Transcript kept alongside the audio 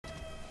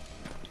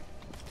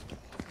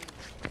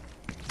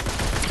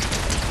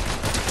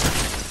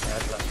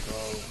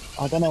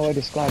I don't know where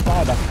this guy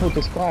died. I killed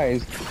this guy.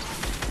 Need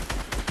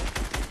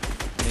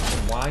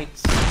some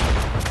whites.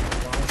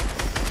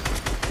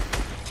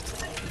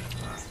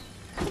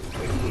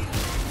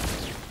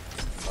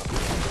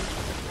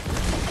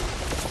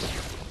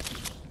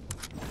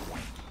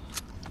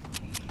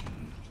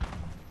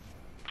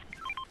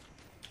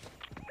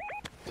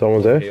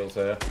 Someone's there. Heals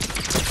there.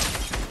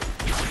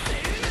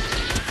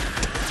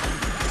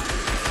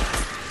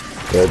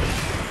 Dead.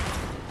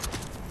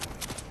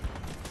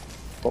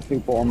 Got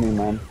people on me,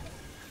 man.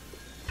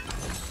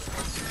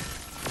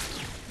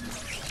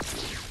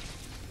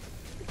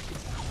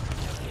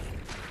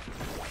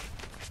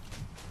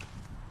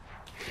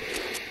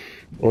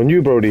 On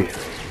you, Brody.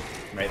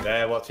 Mate,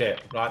 there, watch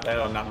it. Right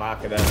there on that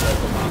marker there,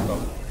 circle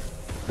marker.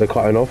 They're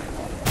cutting off.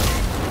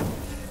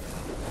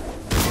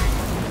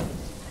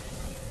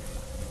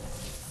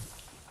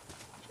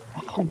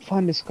 I can't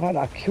find this guy that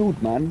I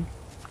killed, man.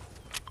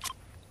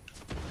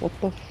 What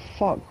the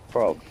fuck,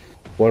 bro?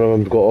 One of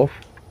them's got off.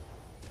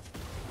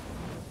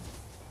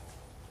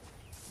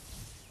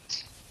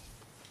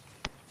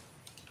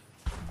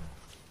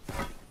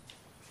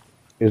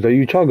 Is that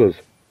you chuggers?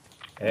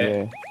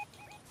 Yeah.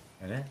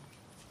 Yeah.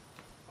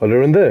 Are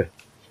they in there?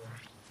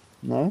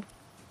 No?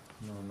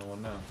 No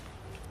one now.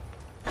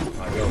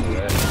 Might be over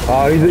there.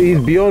 Ah, he's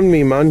beyond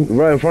me, man.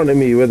 Right in front of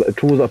me,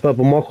 towards that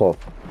purple marker.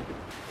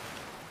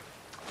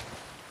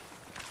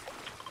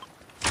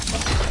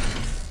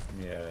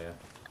 Yeah.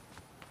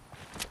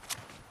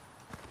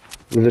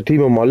 There's a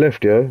team on my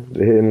left, yeah?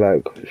 They're hitting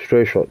like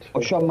stray shots.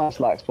 What's your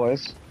mass likes,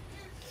 boys?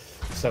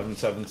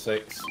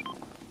 776.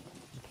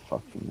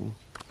 Fucking hell.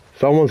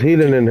 Someone's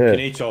healing in Do you here.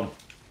 need some?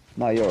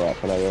 No, you're right,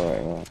 fella,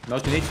 you're right. No,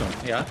 do you need some?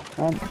 Yeah.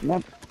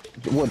 No.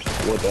 Wood,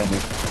 only.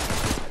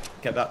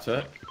 Get that to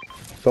it.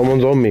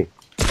 Someone's on me.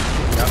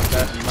 Yeah,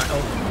 there. You might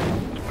help.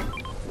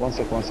 One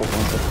sec.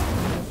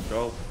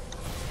 Go.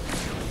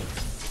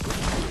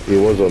 He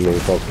was on me,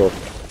 fucked off.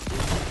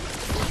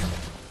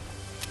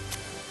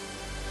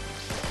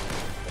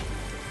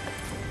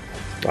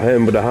 I hit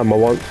him with a hammer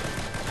once.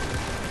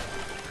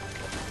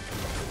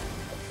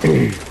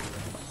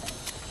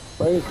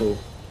 Crazy.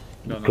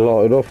 No.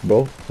 Clotted off,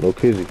 bro. No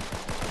kizzy.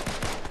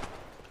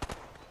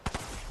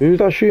 Who's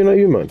that shooting at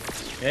you, man?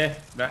 Yeah,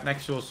 right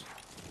next to us.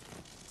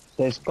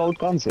 There's gold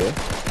guns here.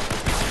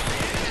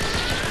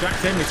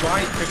 Jack's in, it's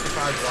white,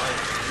 55 white.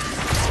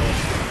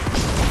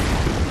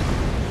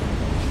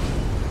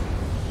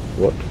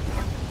 What?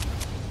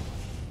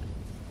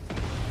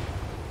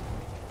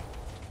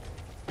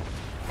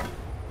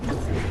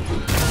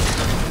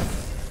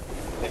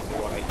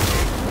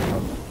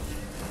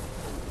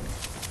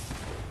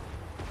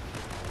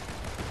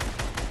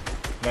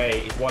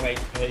 Mate, he's 1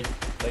 HP,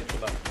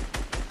 literally.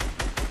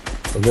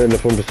 I'm hitting it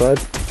from the side.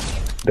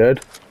 Dead.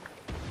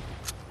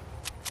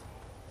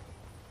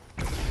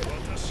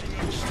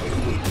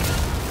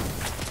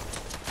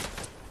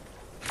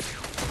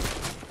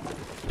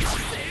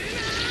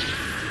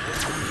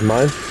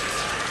 Mine.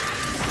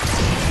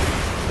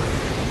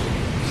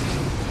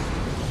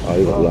 Oh,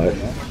 he's alive.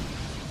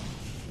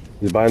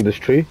 He's behind this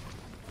tree.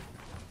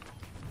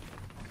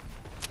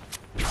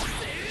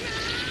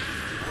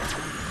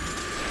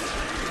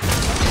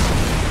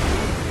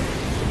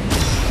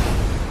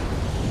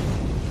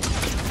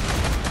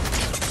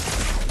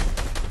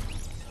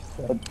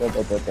 Dead. Oh,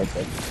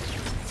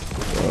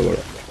 I got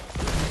it.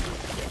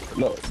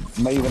 Look,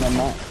 Maven and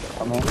that.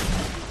 Come here.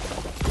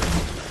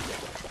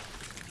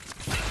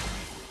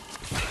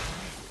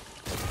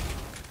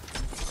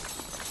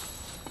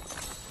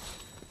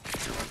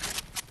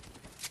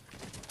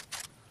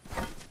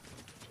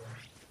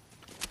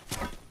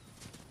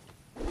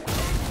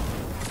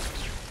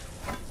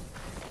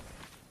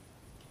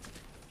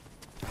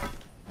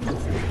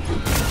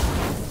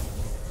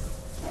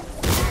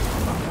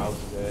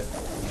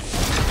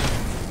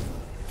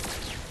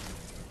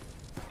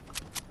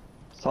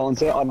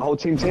 Someone's here. The whole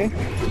team's here.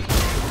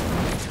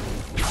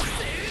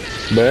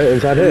 Where?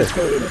 Inside here?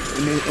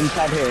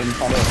 Inside here.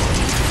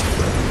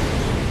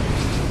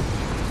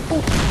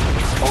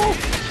 Oh!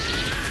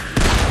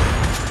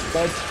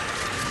 Dead.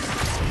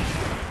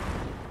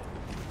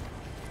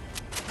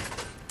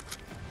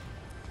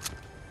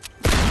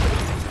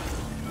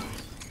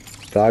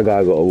 That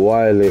guy got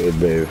violated,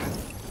 babe.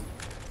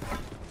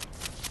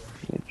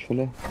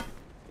 Literally.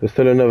 There's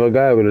still another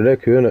guy with a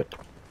deck, innit?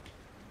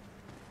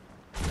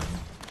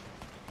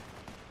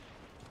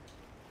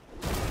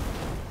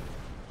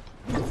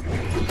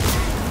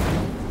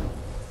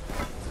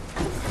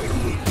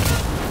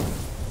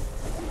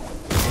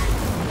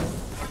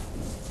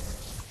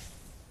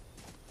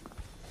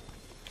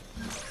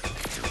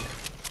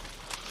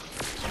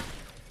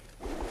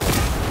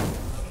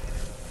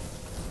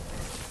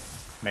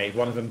 Mate,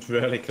 one of them's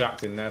really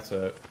cracked in there,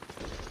 so.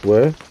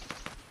 Where?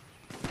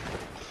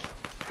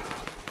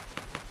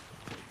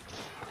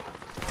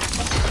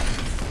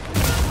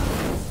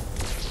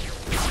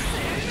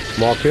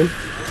 Mark him.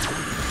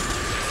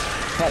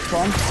 Catch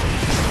one.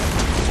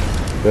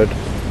 Good.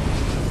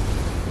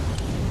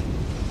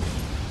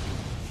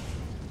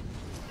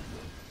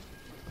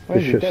 Where This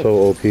is he shit's dead?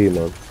 so OP,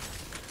 man.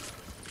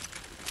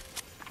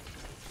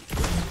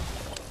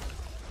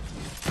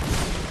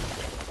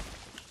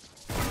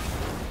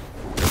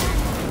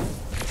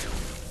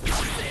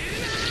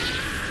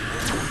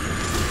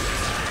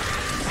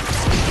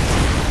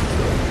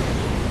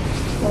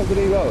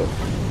 did he go?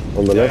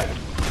 On the Yeah. left.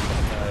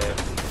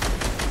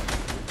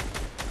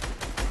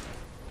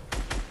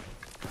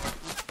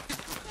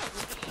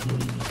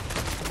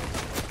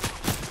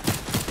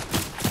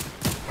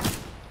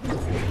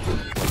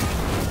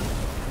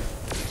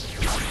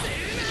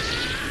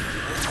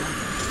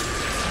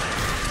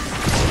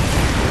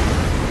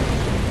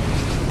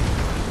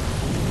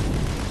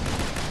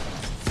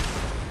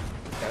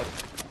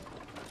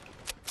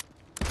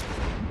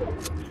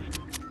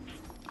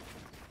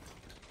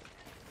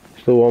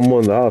 Still one more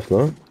in the house,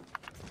 no?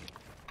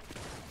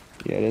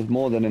 Yeah, there's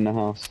more than in the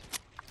house.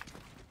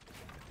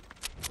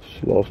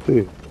 It's last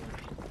two.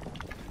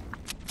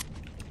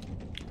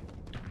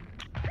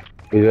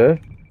 You there?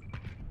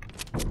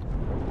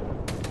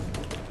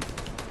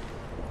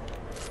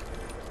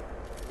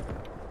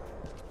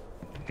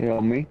 Here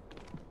on me.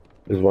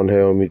 There's one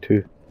here on me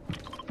too.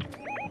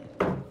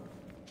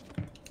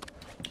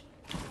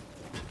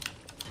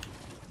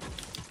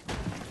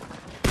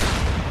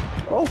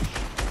 Oh!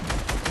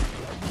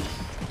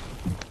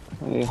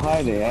 Hey,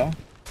 hi there.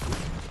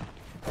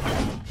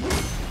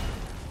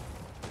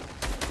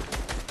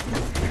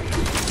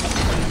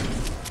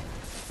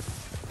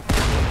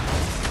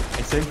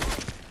 It's him.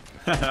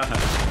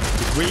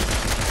 He's weak.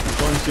 He's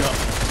one shot.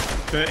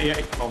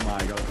 38. Oh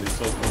my god, he's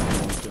so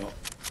close to one shot.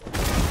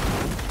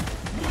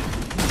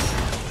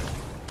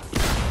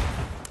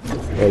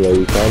 Hello,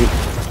 you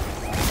can.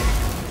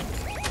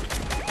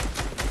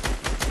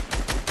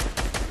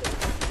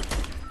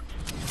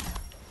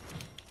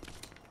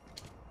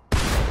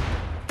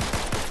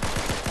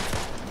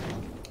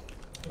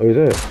 Oh, he's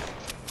there.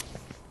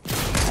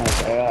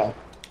 Okay,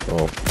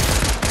 Oh.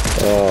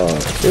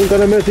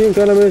 Incana Messi,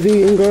 Incana Messi,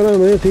 Incana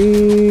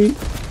Messi.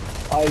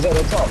 oh, he's at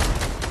the top.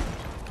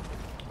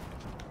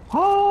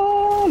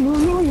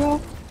 Hallelujah.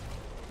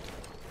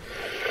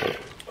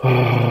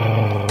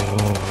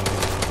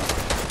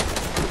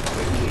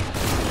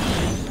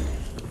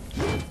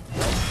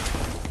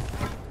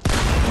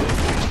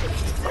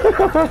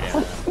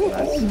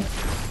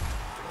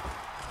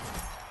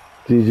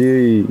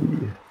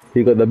 GG.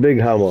 He got the big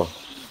hammer.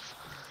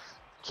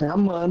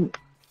 Come on.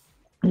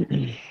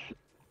 I'm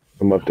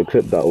gonna have to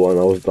clip that one.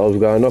 I was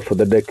going off for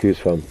the Dekus,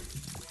 fam.